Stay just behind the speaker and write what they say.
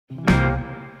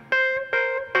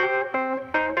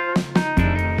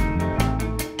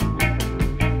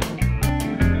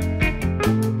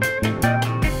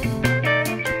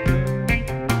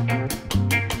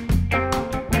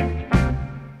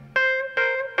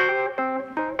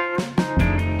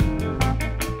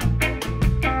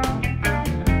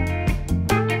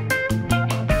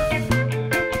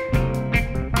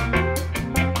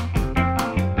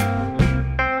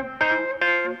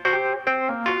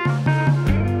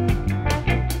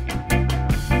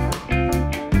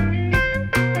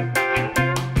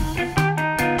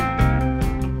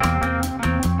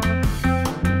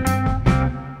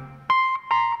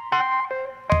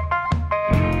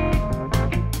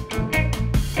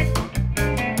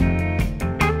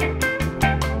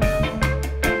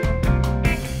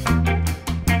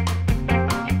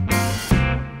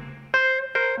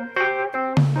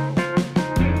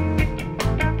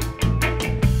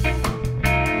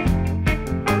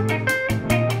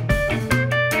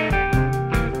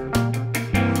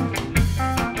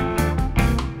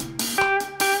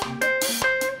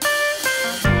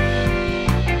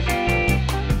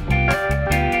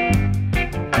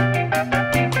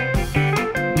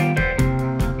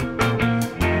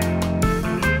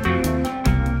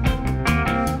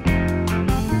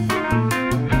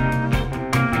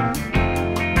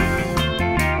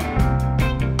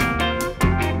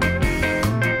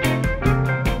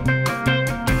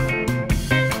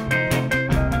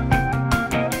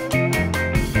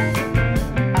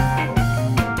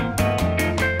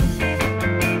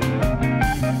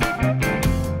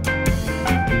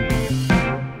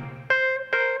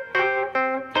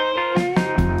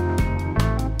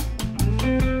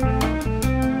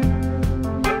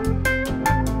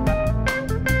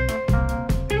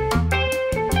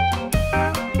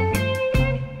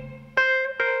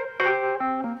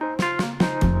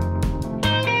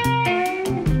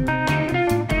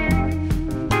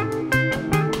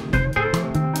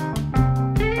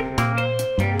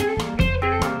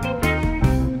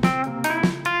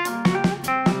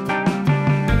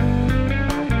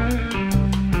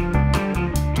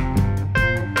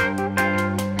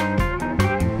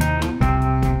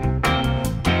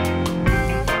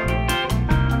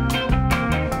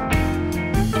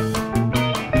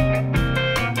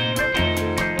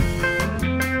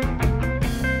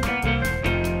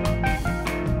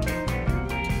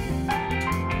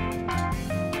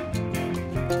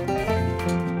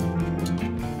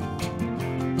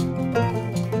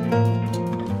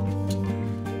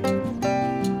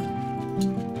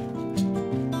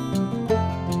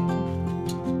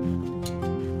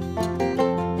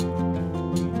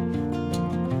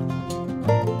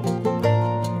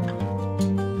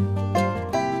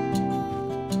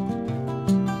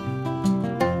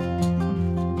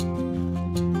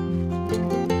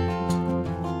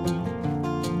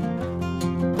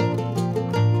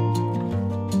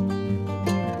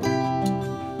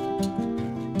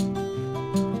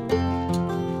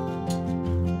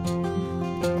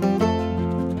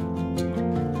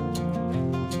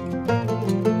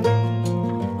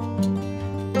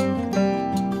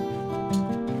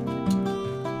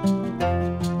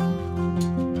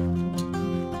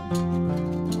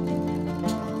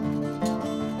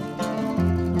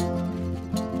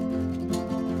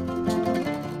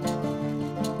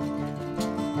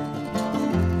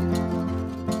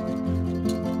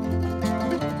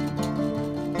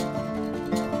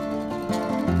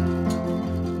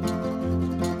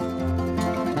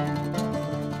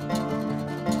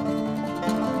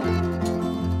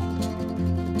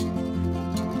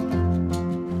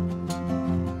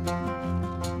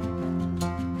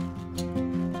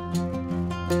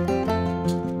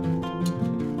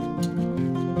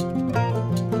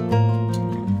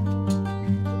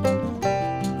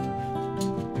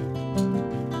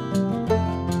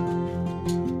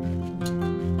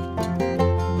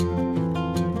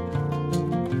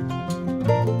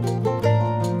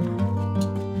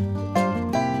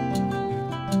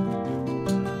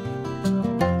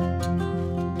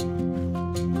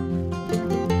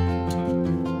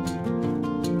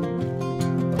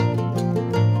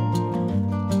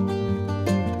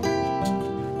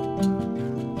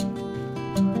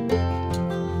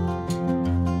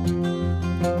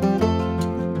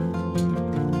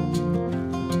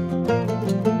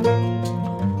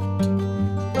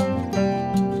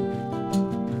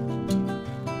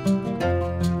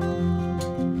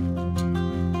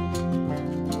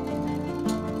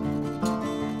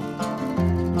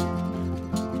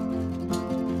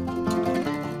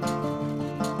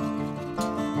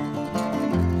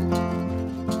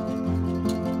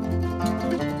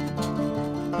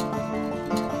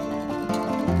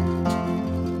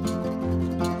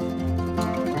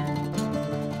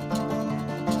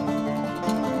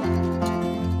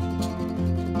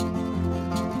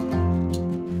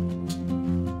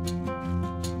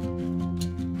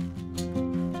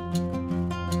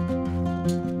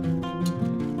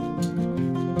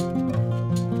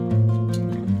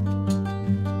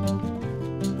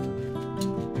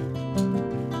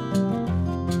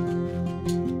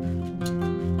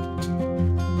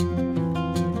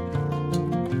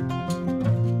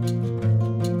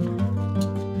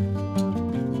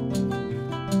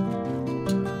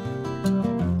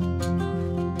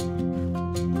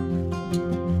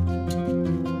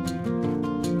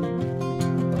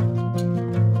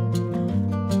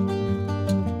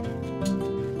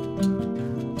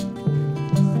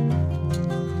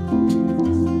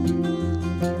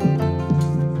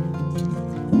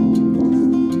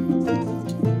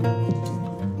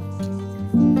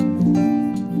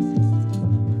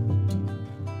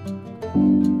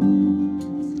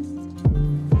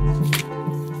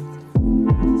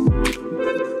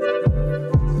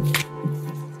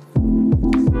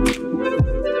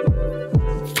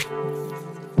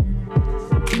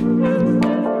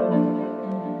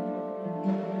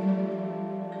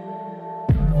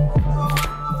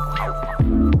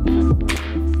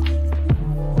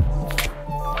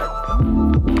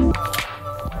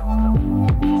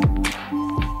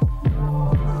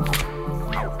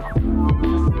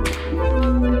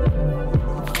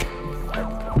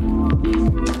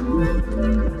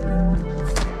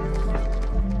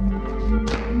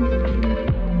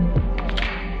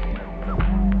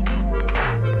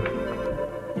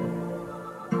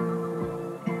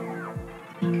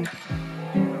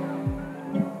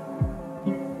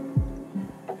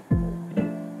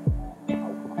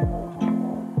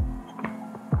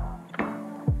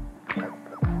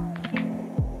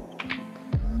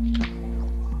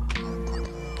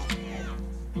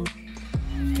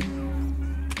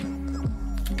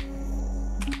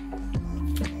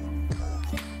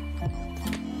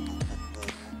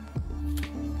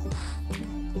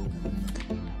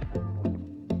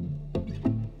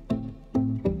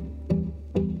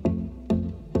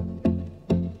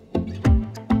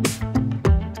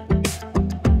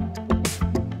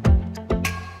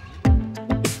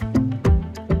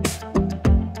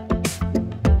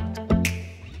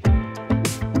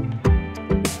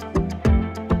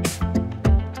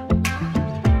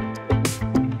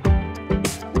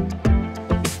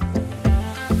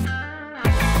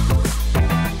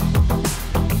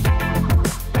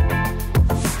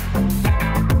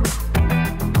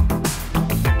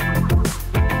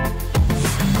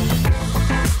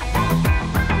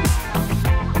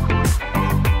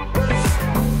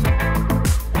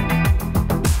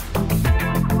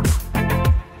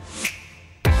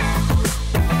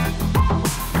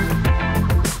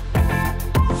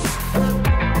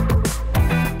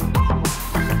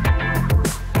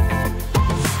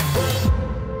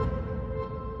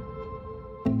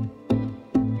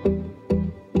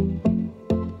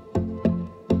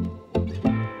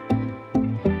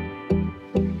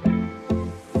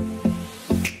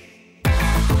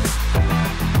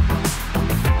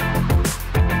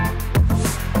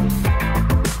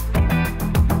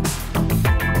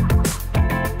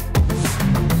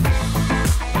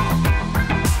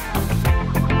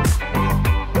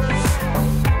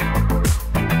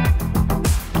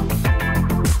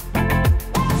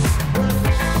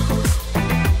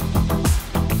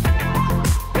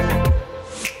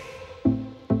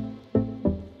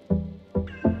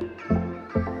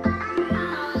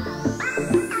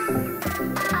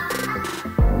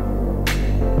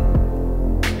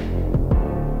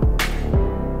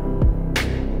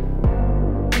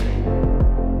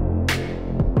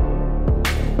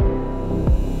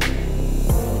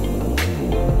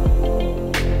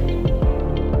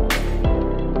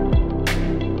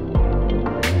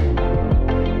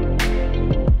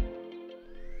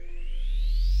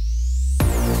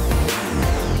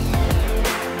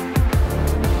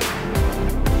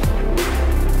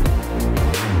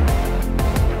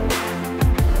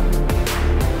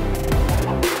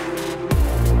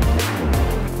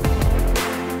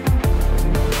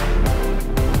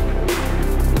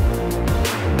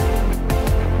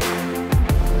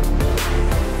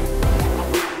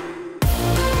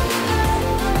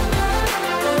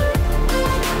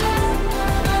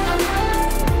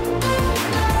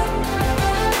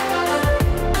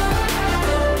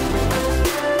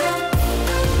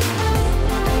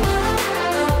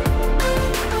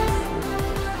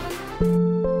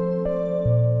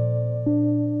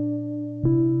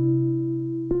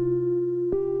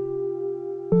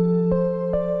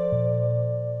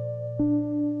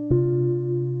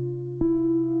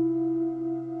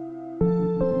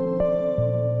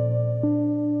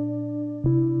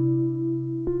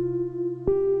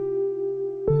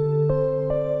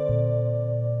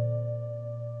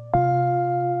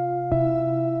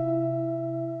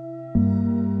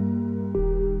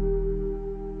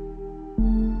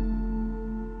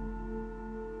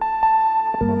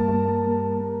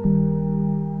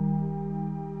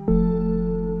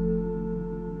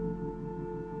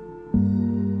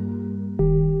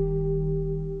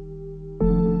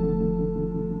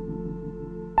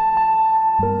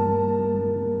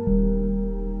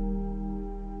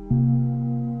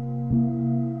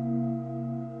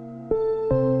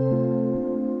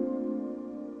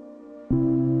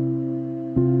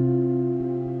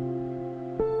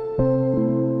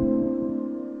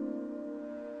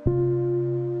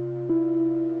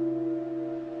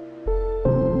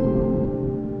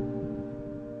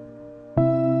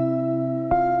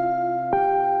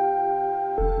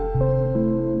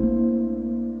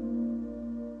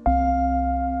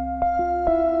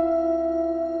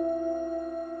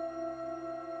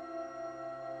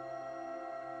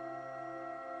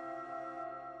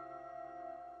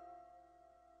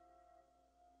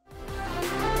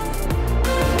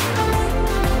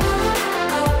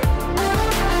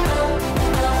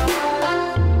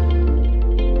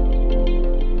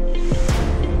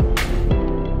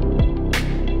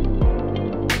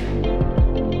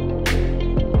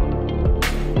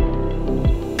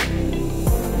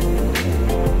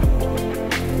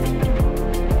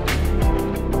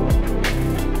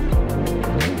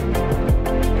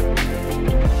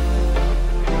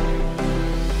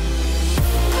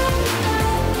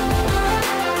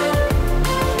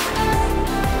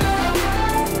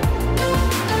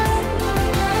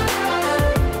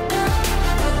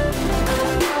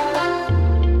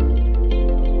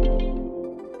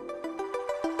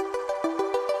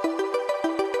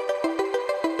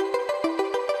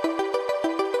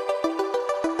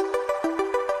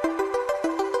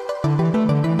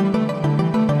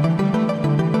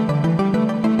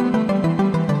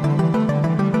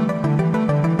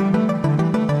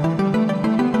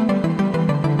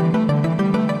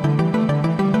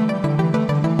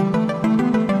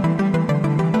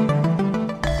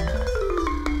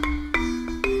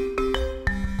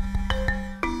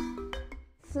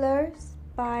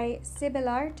Sybil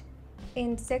Art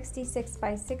in 66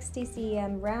 by 60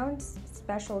 cm rounds,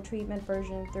 special treatment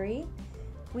version 3.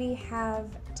 We have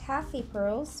taffy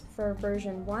pearls for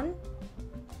version 1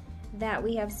 that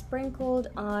we have sprinkled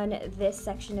on this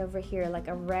section over here like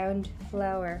a round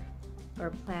flower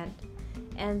or plant.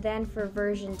 And then for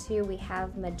version 2 we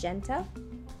have magenta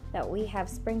that we have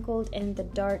sprinkled in the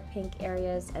dark pink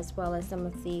areas as well as some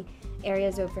of the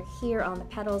areas over here on the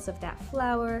petals of that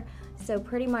flower. So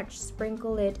pretty much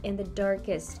sprinkle it in the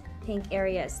darkest pink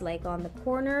areas, like on the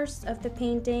corners of the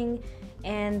painting,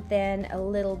 and then a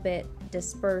little bit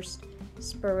dispersed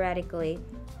sporadically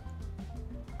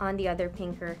on the other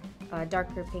pinker,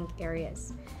 darker pink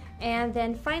areas. And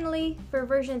then finally for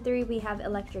version 3 we have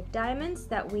electric diamonds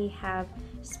that we have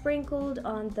sprinkled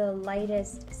on the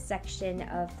lightest section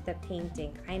of the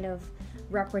painting, kind of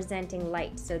representing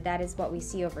light. So that is what we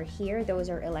see over here. Those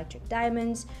are electric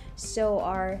diamonds. So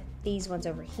are these ones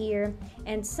over here,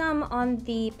 and some on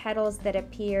the petals that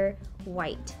appear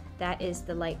white. That is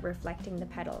the light reflecting the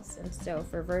petals. And so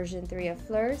for version 3 of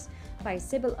Fleurs by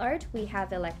Sybil Art, we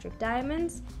have electric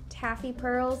diamonds, taffy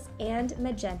pearls, and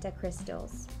magenta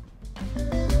crystals.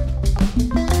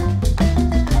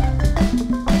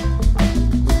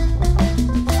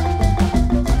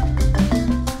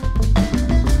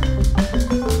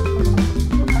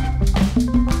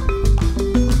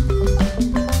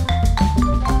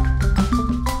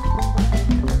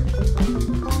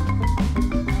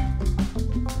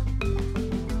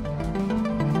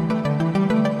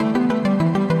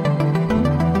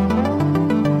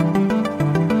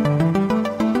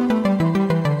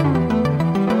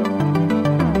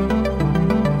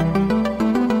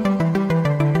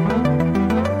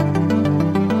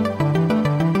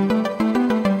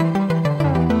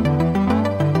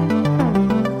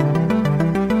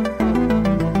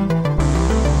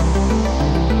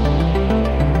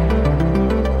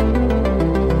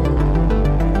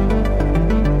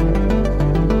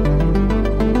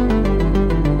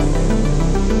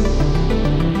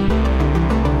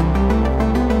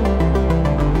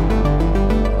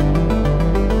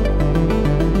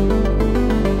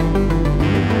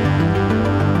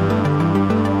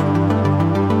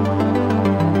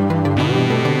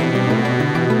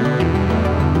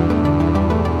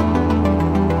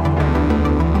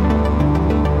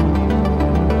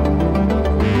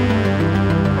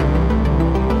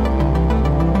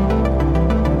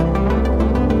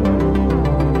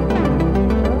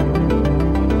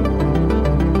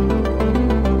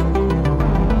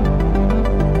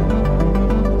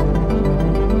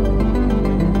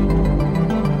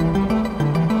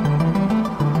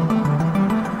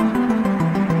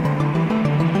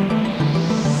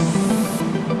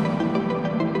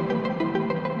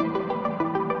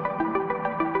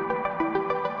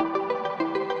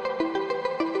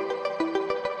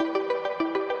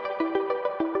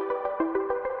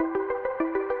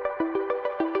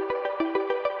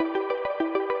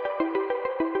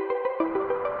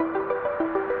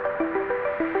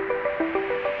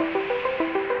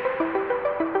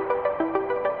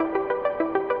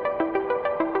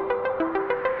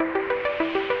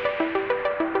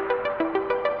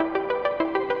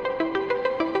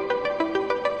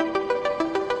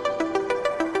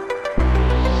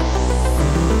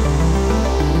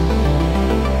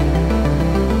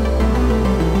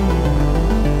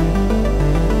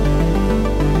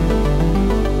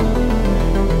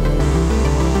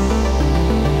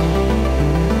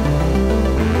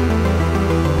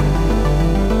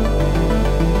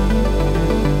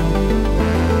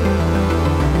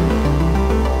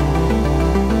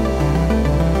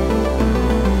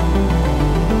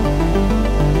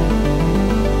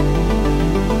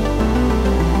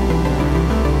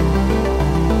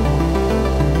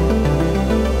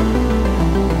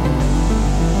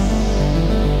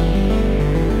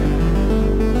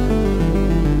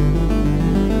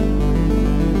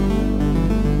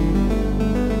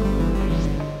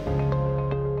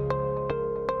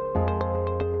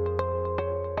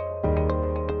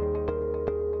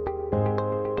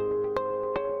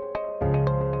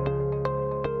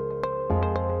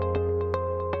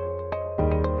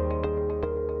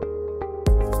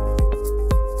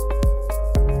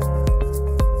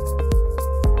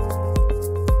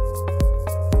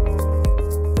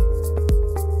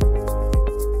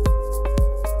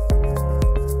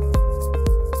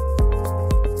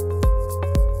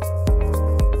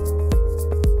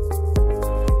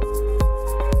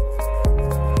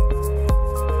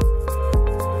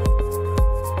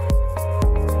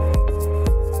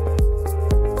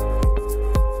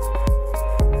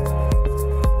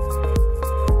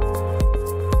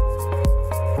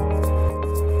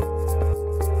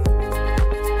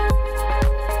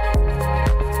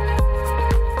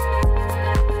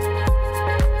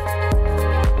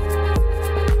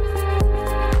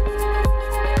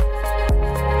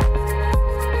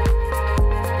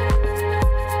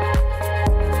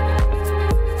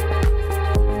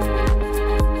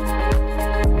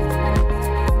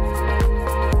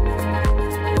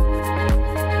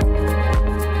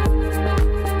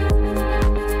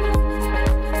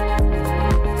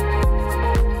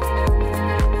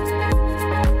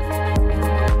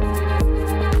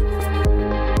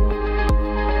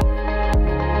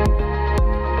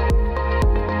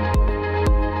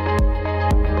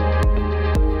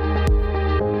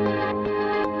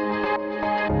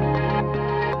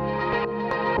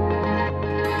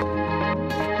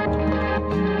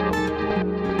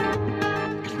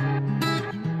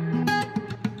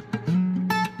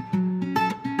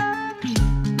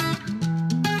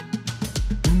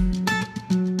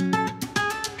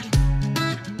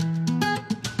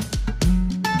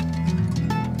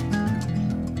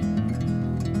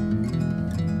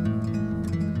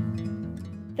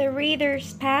 The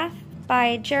Reader's Path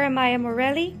by Jeremiah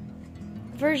Morelli,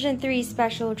 version 3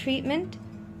 special treatment.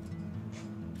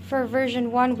 For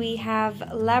version 1 we have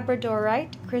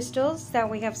labradorite crystals that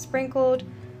we have sprinkled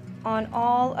on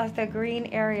all of the green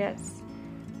areas.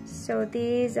 So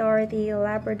these are the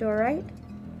labradorite.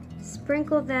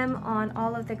 Sprinkle them on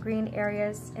all of the green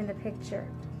areas in the picture.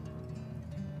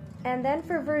 And then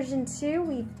for version 2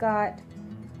 we've got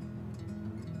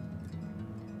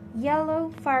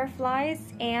yellow fireflies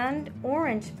and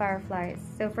orange fireflies.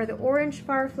 So for the orange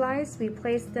fireflies, we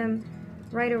place them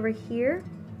right over here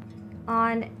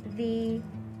on the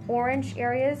orange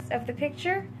areas of the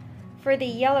picture. For the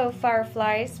yellow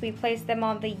fireflies, we place them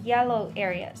on the yellow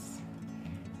areas.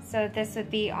 So this would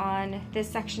be on this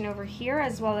section over here,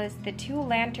 as well as the two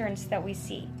lanterns that we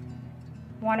see.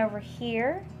 One over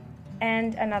here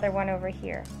and another one over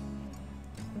here.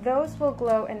 Those will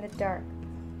glow in the dark.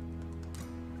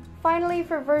 Finally,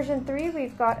 for version 3,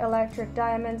 we've got electric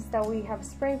diamonds that we have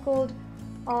sprinkled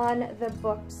on the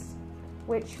books,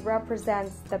 which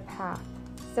represents the path.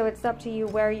 So it's up to you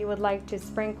where you would like to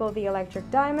sprinkle the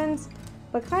electric diamonds,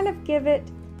 but kind of give it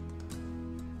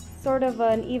sort of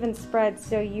an even spread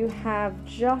so you have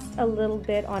just a little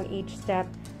bit on each step,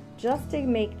 just to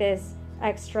make this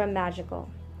extra magical.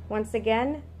 Once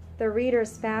again, The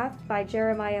Reader's Path by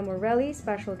Jeremiah Morelli,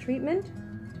 special treatment,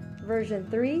 version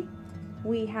 3.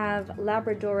 We have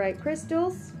labradorite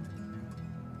crystals,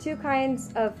 two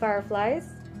kinds of fireflies,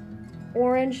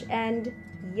 orange and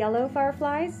yellow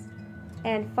fireflies,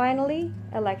 and finally,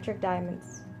 electric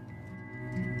diamonds.